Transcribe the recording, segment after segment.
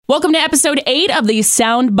Welcome to episode 8 of the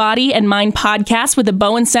Sound Body and Mind podcast with the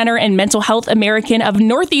Bowen Center and Mental Health American of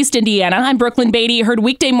Northeast Indiana. I'm Brooklyn Beatty, heard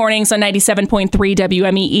weekday mornings on 97.3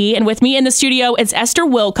 WMEE. And with me in the studio is Esther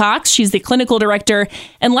Wilcox. She's the clinical director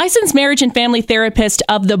and licensed marriage and family therapist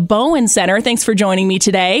of the Bowen Center. Thanks for joining me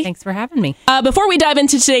today. Thanks for having me. Before we dive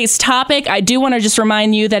into today's topic, I do want to just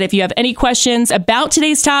remind you that if you have any questions about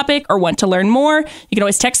today's topic or want to learn more, you can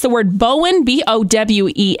always text the word Bowen,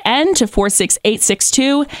 BOWEN, to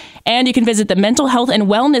 46862. And you can visit the Mental Health and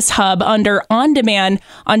Wellness Hub under On Demand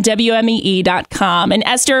on WMEE.com. And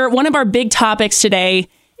Esther, one of our big topics today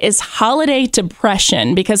is holiday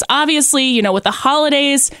depression, because obviously, you know, with the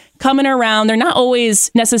holidays coming around, they're not always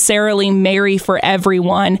necessarily merry for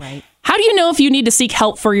everyone. Right. How do you know if you need to seek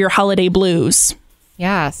help for your holiday blues?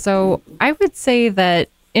 Yeah, so I would say that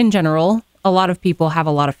in general, a lot of people have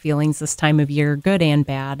a lot of feelings this time of year, good and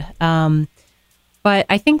bad. But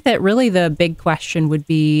I think that really the big question would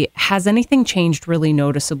be, has anything changed really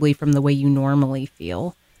noticeably from the way you normally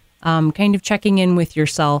feel? Kind of checking in with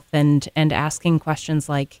yourself and asking questions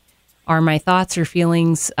like, are my thoughts or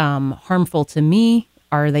feelings harmful to me?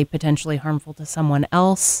 Are they potentially harmful to someone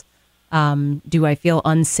else? Do I feel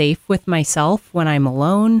unsafe with myself when I'm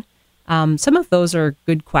alone? Some of those are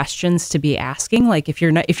good questions to be asking, like if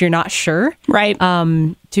you're not sure, right?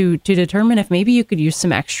 To determine if maybe you could use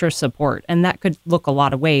some extra support, and that could look a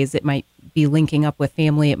lot of ways. It might be linking up with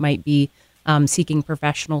family. It might be seeking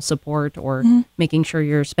professional support, or making sure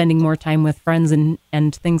you're spending more time with friends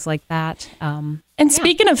and things like that.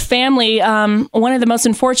 Speaking of family, one of the most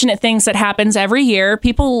unfortunate things that happens every year,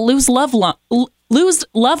 people lose loved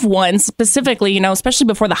ones, specifically, you know, especially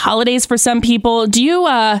before the holidays for some people.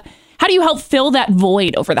 How do you help fill that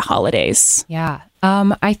void over the holidays? Yeah,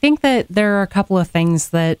 I think that there are a couple of things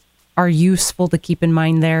that are useful to keep in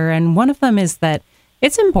mind there. And one of them is that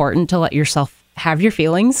it's important to let yourself have your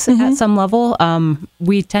feelings at some level.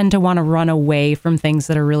 We tend to want to run away from things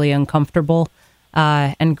that are really uncomfortable.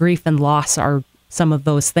 And grief and loss are some of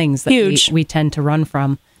those things that we tend to run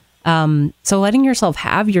from. So letting yourself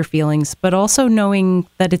have your feelings, but also knowing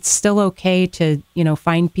that it's still okay to, you know,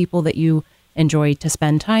 find people that you enjoy to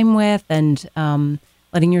spend time with, and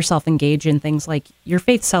letting yourself engage in things like your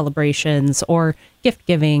faith celebrations or gift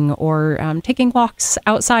giving, or taking walks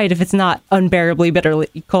outside if it's not unbearably bitterly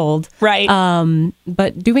cold. Right.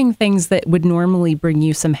 But doing things that would normally bring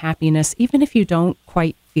you some happiness, even if you don't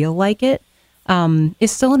quite feel like it,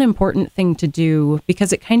 is still an important thing to do,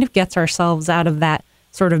 because it kind of gets ourselves out of that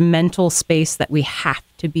sort of mental space that we have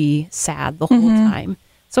to be sad the whole time.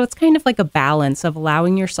 So it's kind of like a balance of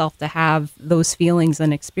allowing yourself to have those feelings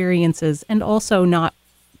and experiences, and also not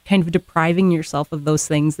kind of depriving yourself of those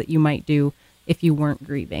things that you might do if you weren't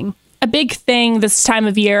grieving. A big thing this time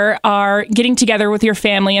of year are getting together with your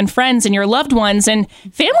family and friends and your loved ones. And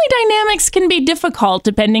family dynamics can be difficult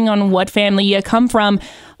depending on what family you come from.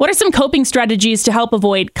 What are some coping strategies to help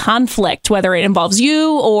avoid conflict, whether it involves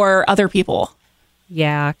you or other people?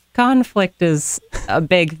 Yeah, conflict is a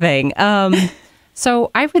big thing.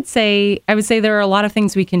 So I would say there are a lot of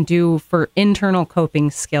things we can do for internal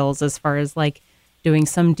coping skills, as far as like doing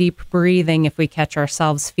some deep breathing if we catch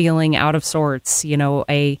ourselves feeling out of sorts. You know,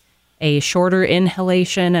 a shorter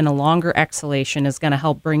inhalation and a longer exhalation is going to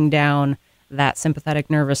help bring down that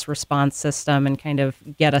sympathetic nervous response system and kind of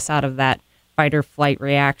get us out of that fight or flight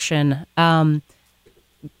reaction.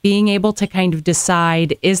 Being able to kind of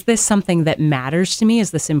decide, is this something that matters to me?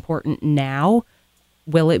 Is this important now?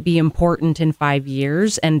 Will it be important in 5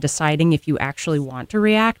 years? And deciding if you actually want to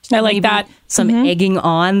react to I like that. Some egging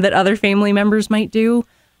on that other family members might do.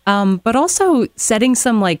 But also setting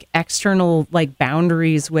some like external like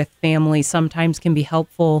boundaries with family sometimes can be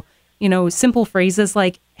helpful. You know, simple phrases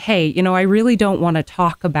like, hey, you know, I really don't want to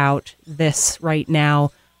talk about this right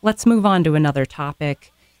now. Let's move on to another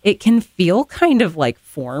topic. It can feel kind of like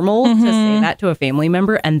formal to say that to a family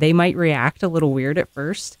member, and they might react a little weird at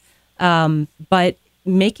first. But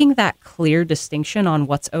making that clear distinction on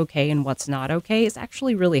what's okay and what's not okay is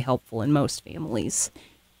actually really helpful in most families.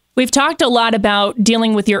 We've talked a lot about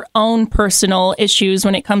dealing with your own personal issues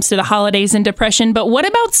when it comes to the holidays and depression, but what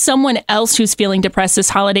about someone else who's feeling depressed this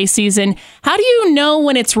holiday season? How do you know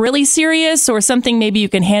when it's really serious or something maybe you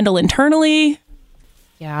can handle internally?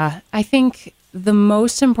 Yeah, I think the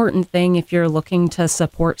most important thing if you're looking to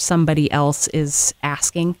support somebody else is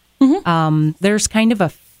asking. There's kind of a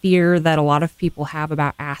fear that a lot of people have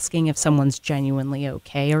about asking if someone's genuinely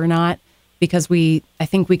okay or not, because I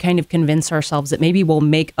think we kind of convince ourselves that maybe we'll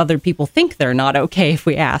make other people think they're not okay if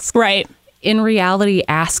we ask. Right. In reality,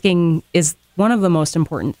 asking is one of the most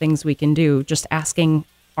important things we can do. Just asking,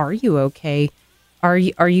 are you okay? Are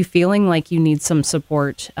you feeling like you need some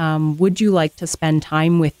support? Would you like to spend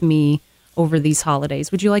time with me over these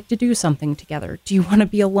holidays? Would you like to do something together? Do you want to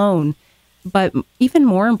be alone? But even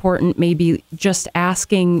more important, maybe just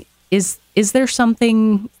asking, is there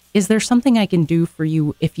something I can do for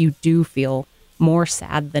you if you do feel more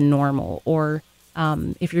sad than normal, or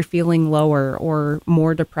if you're feeling lower or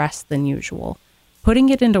more depressed than usual? Putting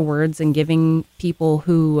it into words and giving people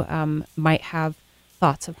who might have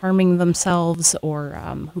thoughts of harming themselves, or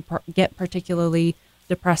who get particularly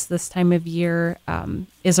depressed this time of year,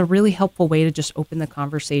 is a really helpful way to just open the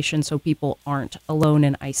conversation so people aren't alone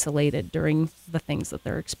and isolated during the things that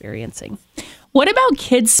they're experiencing. What about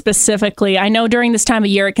kids specifically? I know during this time of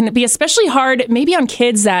year, it can be especially hard maybe on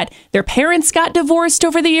kids that their parents got divorced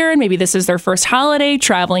over the year, and maybe this is their first holiday,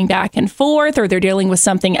 traveling back and forth, or they're dealing with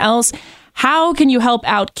something else. How can you help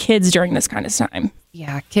out kids during this kind of time?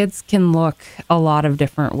 Yeah, kids can look a lot of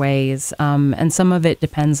different ways, and some of it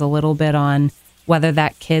depends a little bit on whether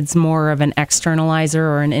that kid's more of an externalizer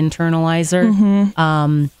or an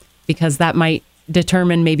internalizer, because that might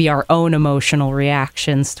determine maybe our own emotional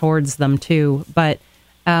reactions towards them too. But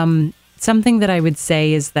something that I would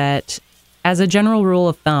say is that, as a general rule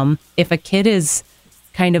of thumb, if a kid is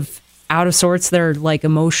kind of out of sorts, they're like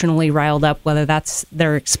emotionally riled up, whether that's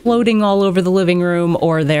they're exploding all over the living room,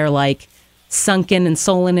 or they're like sunken and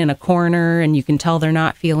sullen in a corner and you can tell they're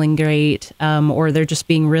not feeling great, or they're just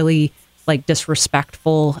being really like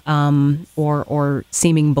disrespectful, or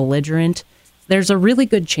seeming belligerent, there's a really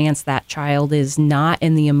good chance that child is not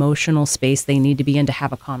in the emotional space they need to be in to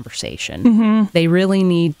have a conversation. They really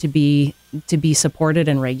need to be supported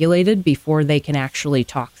and regulated before they can actually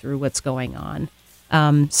talk through what's going on.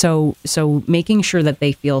 So making sure that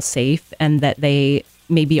they feel safe and that they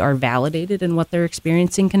maybe are validated in what they're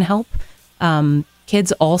experiencing can help.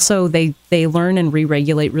 Kids also, they learn and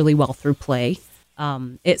re-regulate really well through play.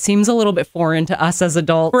 It seems a little bit foreign to us as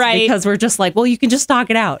adults, right? Because we're just like, well, you can just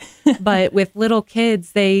talk it out. But with little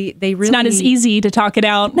kids, they really... It's not as easy to talk it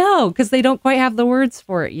out. No, because they don't quite have the words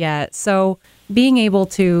for it yet. So being able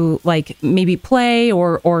to like maybe play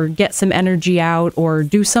or get some energy out or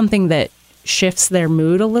do something that shifts their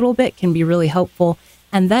mood a little bit can be really helpful.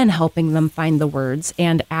 And then helping them find the words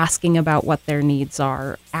and asking about what their needs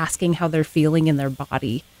are, asking how they're feeling in their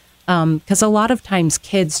body. Because a lot of times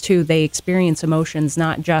kids too, they experience emotions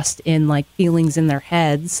not just in like feelings in their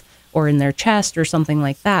heads or in their chest or something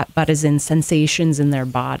like that, but as in sensations in their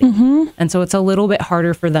body. And so it's a little bit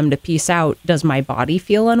harder for them to piece out, does my body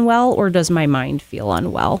feel unwell or does my mind feel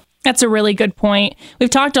unwell? That's a really good point. We've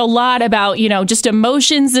talked a lot about, just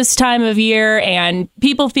emotions this time of year and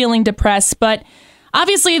people feeling depressed, but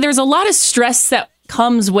obviously there's a lot of stress that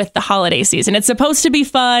comes with the holiday season. It's supposed to be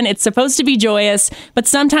fun. It's supposed to be joyous, but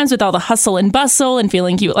sometimes with all the hustle and bustle and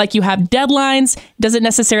feeling like you have deadlines, doesn't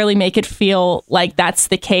necessarily make it feel like that's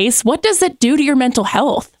the case. What does it do to your mental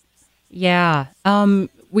health? Yeah. I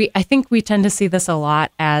think we tend to see this a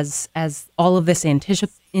lot as all of this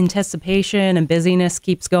anticipation and busyness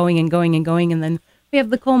keeps going and going and going. And then we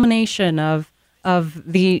have the culmination of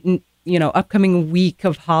the, upcoming week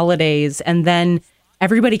of holidays. And then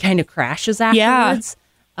everybody kind of crashes afterwards.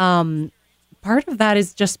 Yeah. Part of that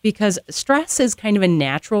is just because stress is kind of a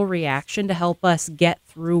natural reaction to help us get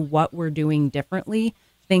through what we're doing differently,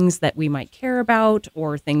 things that we might care about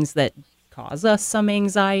or things that cause us some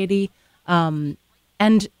anxiety. And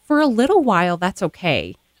for a little while, that's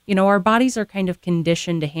okay. Our bodies are kind of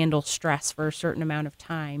conditioned to handle stress for a certain amount of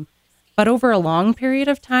time. But over a long period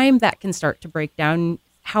of time, that can start to break down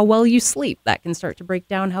how well you sleep. That can start to break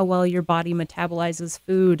down how well your body metabolizes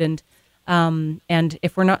food. And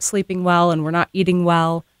if we're not sleeping well and we're not eating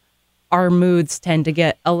well, our moods tend to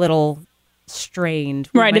get a little strained.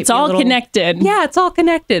 Right. It's all connected. Yeah, it's all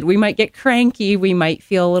connected. We might get cranky. We might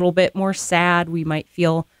feel a little bit more sad. We might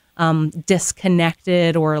feel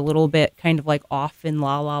disconnected or a little bit kind of like off in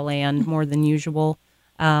la la land more than usual.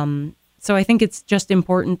 So I think it's just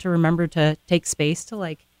important to remember to take space to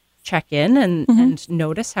like check in and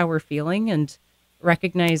notice how we're feeling and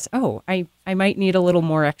recognize, I might need a little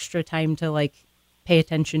more extra time to like pay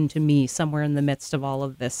attention to me somewhere in the midst of all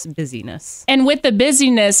of this busyness. And with the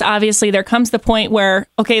busyness, obviously there comes the point where,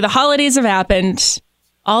 okay, the holidays have happened,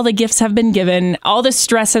 all the gifts have been given, all the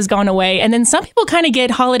stress has gone away. And then some people kind of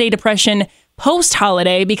get holiday depression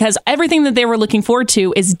post-holiday because everything that they were looking forward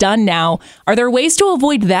to is done now. Are there ways to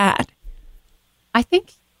avoid that? I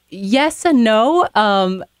think yes and no.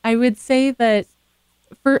 I would say that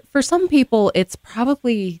for some people, it's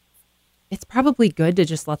probably good to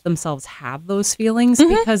just let themselves have those feelings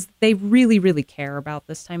because they really, really care about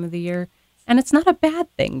this time of the year. And it's not a bad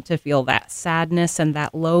thing to feel that sadness and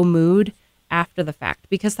that low mood after the fact,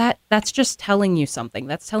 because that's just telling you something.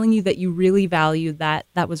 That's telling you that you really value that.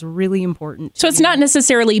 That was really important to So it's you. not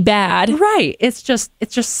necessarily bad. Right. It's just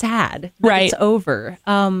sad that Right. it's over.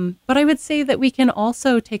 But I would say that we can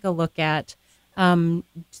also take a look at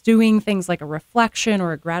doing things like a reflection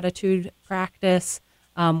or a gratitude practice,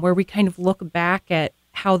 where we kind of look back at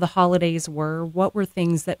how the holidays were, what were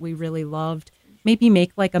things that we really loved. Maybe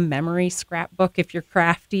make like a memory scrapbook if you're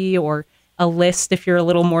crafty, or a list if you're a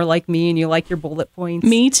little more like me and you like your bullet points.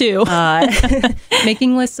 Me too.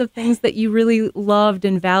 Making lists of things that you really loved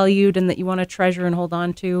and valued and that you want to treasure and hold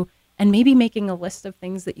on to, and maybe making a list of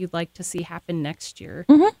things that you'd like to see happen next year.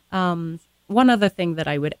 One other thing that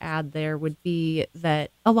I would add there would be that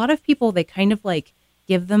a lot of people, they kind of like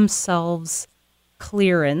give themselves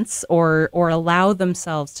clearance or allow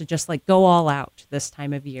themselves to just like go all out this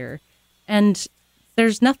time of year. And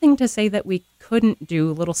there's nothing to say that we couldn't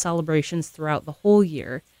do little celebrations throughout the whole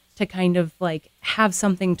year to kind of like have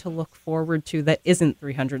something to look forward to that isn't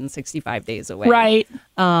 365 days away. Right.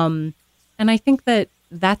 And I think that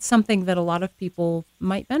that's something that a lot of people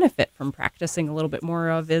might benefit from practicing a little bit more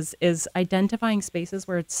of is identifying spaces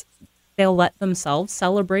where they'll let themselves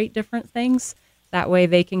celebrate different things. That way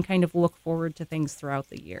they can kind of look forward to things throughout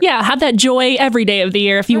the year. Yeah, have that joy every day of the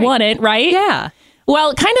year if you want it, right? Yeah.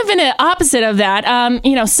 Well, kind of in the opposite of that,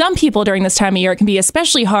 some people during this time of year, it can be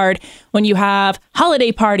especially hard when you have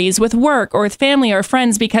holiday parties with work or with family or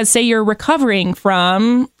friends because, say, you're recovering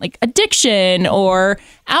from like addiction or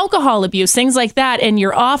alcohol abuse, things like that, and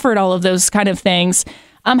you're offered all of those kind of things.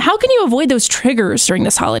 How can you avoid those triggers during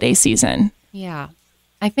this holiday season? Yeah,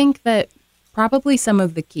 I think that probably some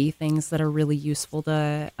of the key things that are really useful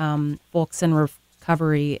to folks in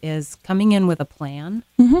recovery is coming in with a plan.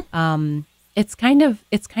 It's kind of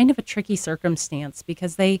a tricky circumstance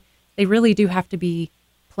because they really do have to be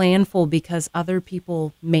planful because other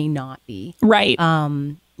people may not be. Right.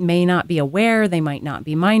 May not be aware, they might not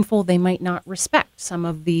be mindful, they might not respect some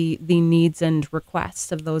of the needs and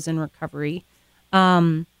requests of those in recovery.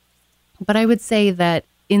 But I would say that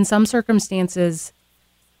in some circumstances,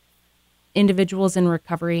 individuals in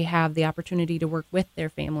recovery have the opportunity to work with their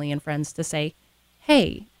family and friends to say,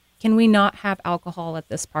 hey, can we not have alcohol at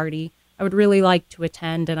this party? I would really like to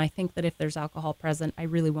attend, and I think that if there's alcohol present, I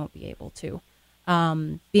really won't be able to.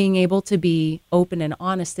 Being able to be open and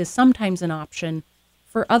honest is sometimes an option.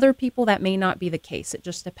 For other people, that may not be the case. It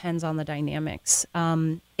just depends on the dynamics.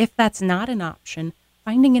 If that's not an option,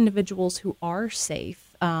 finding individuals who are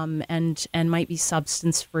safe and might be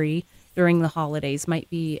substance-free during the holidays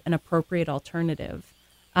might be an appropriate alternative.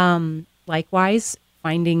 Likewise,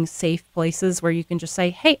 finding safe places where you can just say,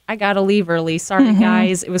 hey, I got to leave early. Sorry,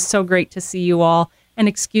 guys. It was so great to see you all. And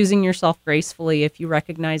excusing yourself gracefully if you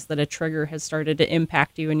recognize that a trigger has started to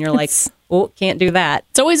impact you and you're like, oh, can't do that.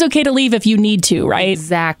 It's always okay to leave if you need to, right?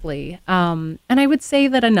 Exactly. And I would say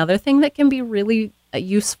that another thing that can be really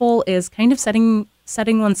useful is kind of setting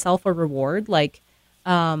oneself a reward. Like,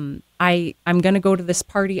 I'm going to go to this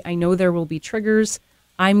party. I know there will be triggers.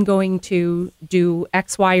 I'm going to do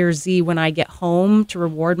X, Y, or Z when I get home to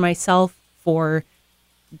reward myself for,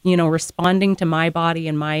 responding to my body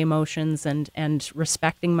and my emotions and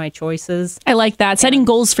respecting my choices. I like that. Setting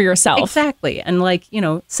goals for yourself. Exactly. And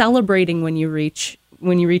celebrating when you reach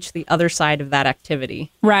the other side of that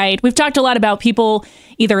activity. Right. We've talked a lot about people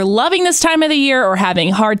either loving this time of the year or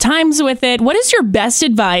having hard times with it. What is your best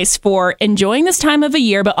advice for enjoying this time of the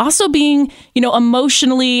year, but also being,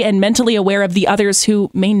 emotionally and mentally aware of the others who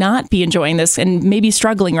may not be enjoying this and maybe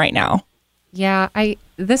struggling right now? Yeah,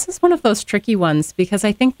 this is one of those tricky ones because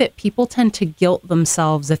I think that people tend to guilt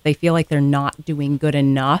themselves if they feel like they're not doing good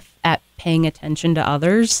enough at paying attention to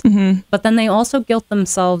others. But then they also guilt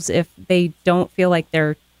themselves if they don't feel like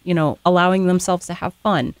they're, allowing themselves to have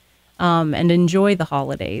fun and enjoy the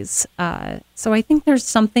holidays. So I think there's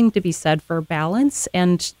something to be said for balance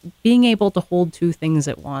and being able to hold two things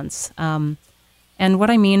at once. And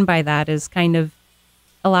what I mean by that is kind of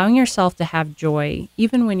allowing yourself to have joy,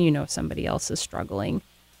 even when somebody else is struggling,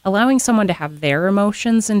 allowing someone to have their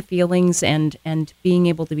emotions and feelings and being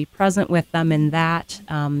able to be present with them in that,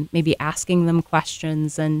 maybe asking them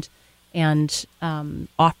questions and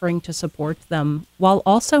offering to support them, while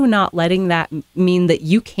also not letting that mean that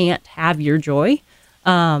you can't have your joy,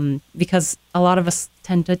 because a lot of us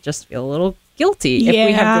tend to just feel a little guilty if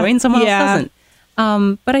we have joy and someone else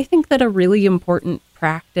doesn't. But I think that a really important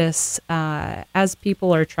practice as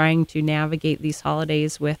people are trying to navigate these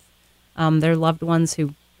holidays with their loved ones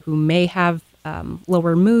who may have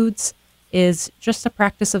lower moods is just a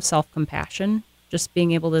practice of self-compassion, just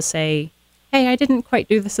being able to say, hey, I didn't quite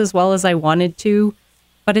do this as well as I wanted to,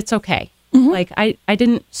 but it's okay. Like, I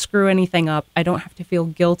didn't screw anything up. I don't have to feel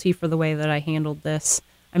guilty for the way that I handled this.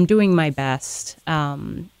 I'm doing my best.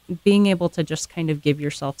 Being able to just kind of give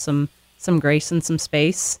yourself some grace and some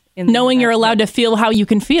space. Knowing you're allowed to feel how you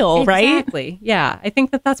can feel, right? Exactly. Yeah. I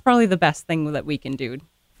think that's probably the best thing that we can do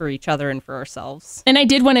for each other and for ourselves. And I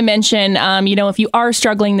did want to mention, if you are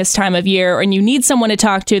struggling this time of year and you need someone to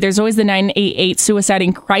talk to, there's always the 988 Suicide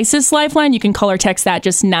and Crisis Lifeline. You can call or text that,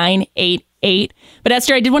 just 988. But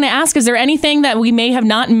Esther, I did want to ask, is there anything that we may have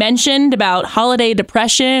not mentioned about holiday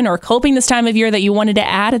depression or coping this time of year that you wanted to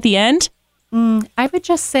add at the end? I would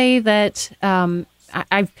just say that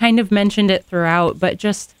I've kind of mentioned it throughout, but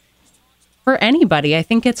just for anybody, I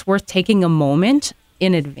think it's worth taking a moment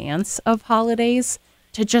in advance of holidays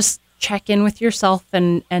to just check in with yourself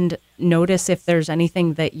and notice if there's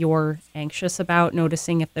anything that you're anxious about,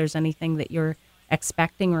 noticing if there's anything that you're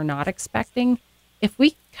expecting or not expecting. If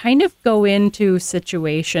we kind of go into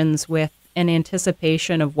situations with an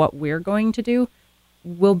anticipation of what we're going to do,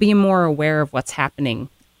 we'll be more aware of what's happening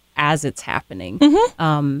as it's happening.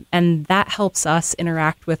 And that helps us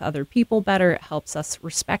interact with other people better. It helps us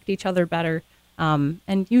respect each other better.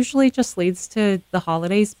 And usually just leads to the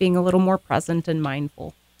holidays being a little more present and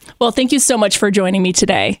mindful. Well, thank you so much for joining me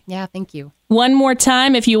today. Yeah, thank you. One more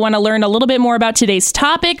time, if you want to learn a little bit more about today's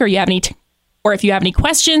topic, or you have any or if you have any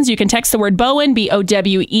questions, you can text the word Bowen,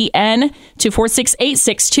 BOWEN, to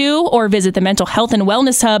 46862, or visit the Mental Health and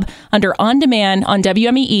Wellness Hub under On Demand on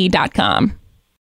WMEE.com.